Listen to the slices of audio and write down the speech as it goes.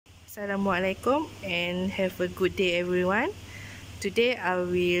Assalamualaikum and have a good day everyone. Today I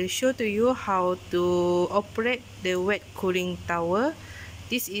will show to you how to operate the wet cooling tower.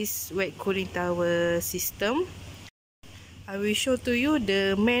 This is wet cooling tower system. I will show to you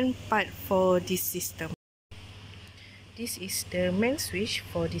the main part for this system. This is the main switch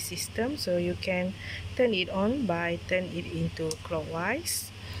for this system, so you can turn it on by turn it into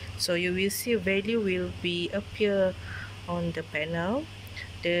clockwise. So you will see value will be appear on the panel.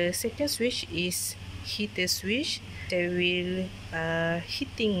 The second switch is heater switch. They will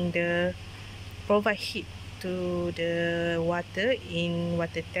provide heat to the water in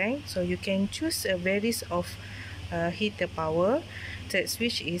water tank. So you can choose a varies of heater power. Third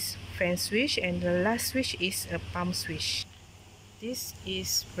switch is fan switch, and the last switch is a pump switch. This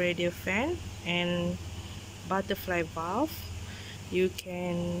is radial fan and butterfly valve. You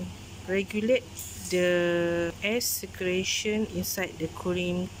can regulate the air circulation inside the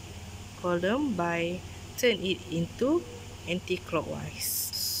cooling column by turn it into anti-clockwise.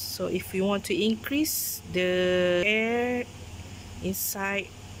 So if you want to increase the air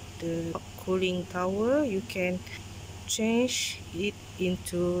inside the cooling tower, you can change it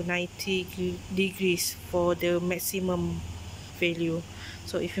into 90 degrees for the maximum value.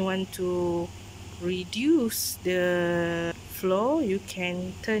 So if you want to reduce the flow, you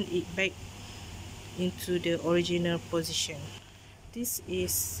can turn it back into the original position. This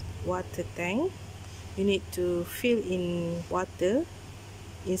is water tank. You need to fill in water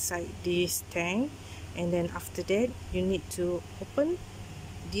inside this tank, and then after that you need to open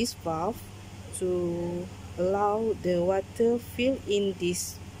this valve to allow the water fill in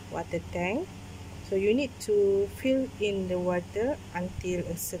this water tank. So you need to fill in the water until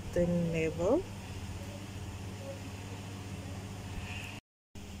a certain level.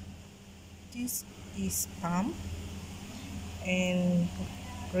 This is pump and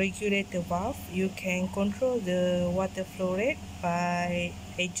regulator valve. You can control the water flow rate by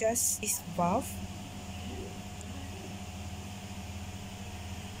adjust this valve.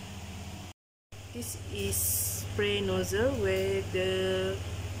 This is spray nozzle where the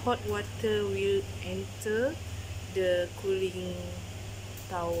hot water will enter the cooling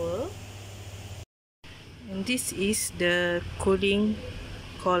tower, and this is the cooling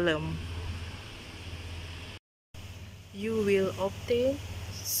column. You will obtain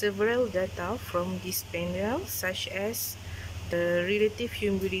several data from this panel, such as the relative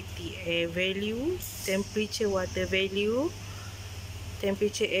humidity air value, temperature water value,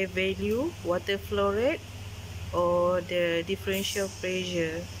 temperature air value, water flow rate, or the differential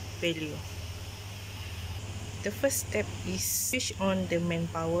pressure value. The first step is switch on the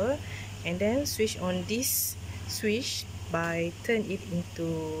main power, and then switch on this switch by turn it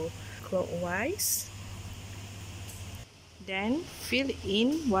into clockwise. Then fill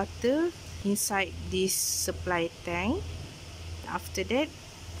in water inside this supply tank. After that,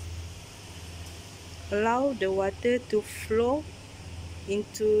 allow the water to flow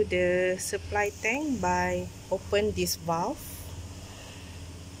into the supply tank by open this valve.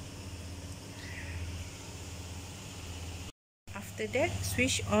 After that,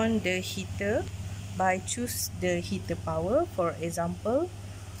 switch on the heater by choose the heater power, for example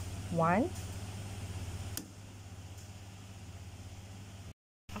 1.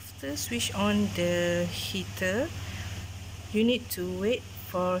 After switch on the heater, you need to wait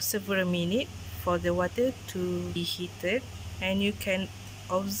for several minutes for the water to be heated, and you can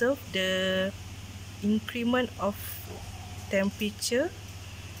observe the increment of temperature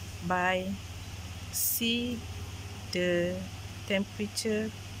by see the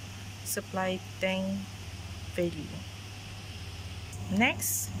temperature supply tank value.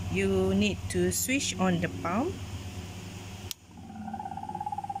 Next, you need to switch on the pump.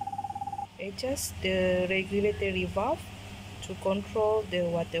 Adjust the regulatory valve to control the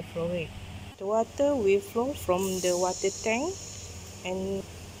water flow rate. The water will flow from the water tank and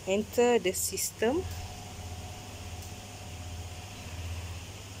enter the system.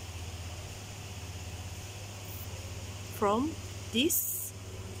 From this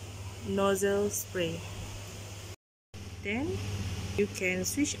nozzle spray. Then you can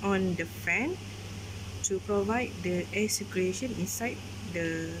switch on the fan to provide the air circulation inside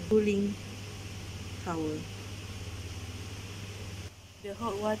the cooling tower. The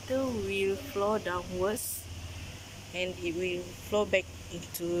hot water will flow downwards and it will flow back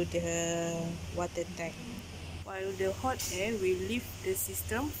into the water tank, while the hot air will leave the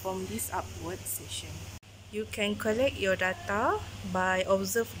system from this upward section. You can collect your data by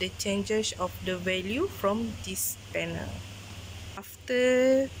observe the changes of the value from this panel.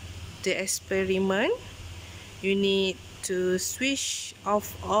 After the experiment, you need to switch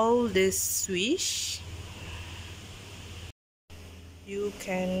off all the switch, you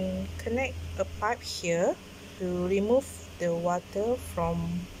can connect a pipe here to remove the water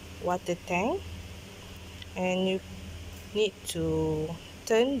from water tank, and you need to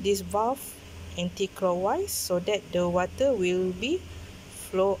turn this valve anti-clockwise so that the water will be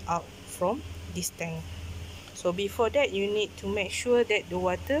flow out from this tank. So before that, you need to make sure that the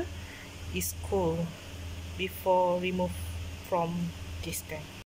water is cool before remove from this tank.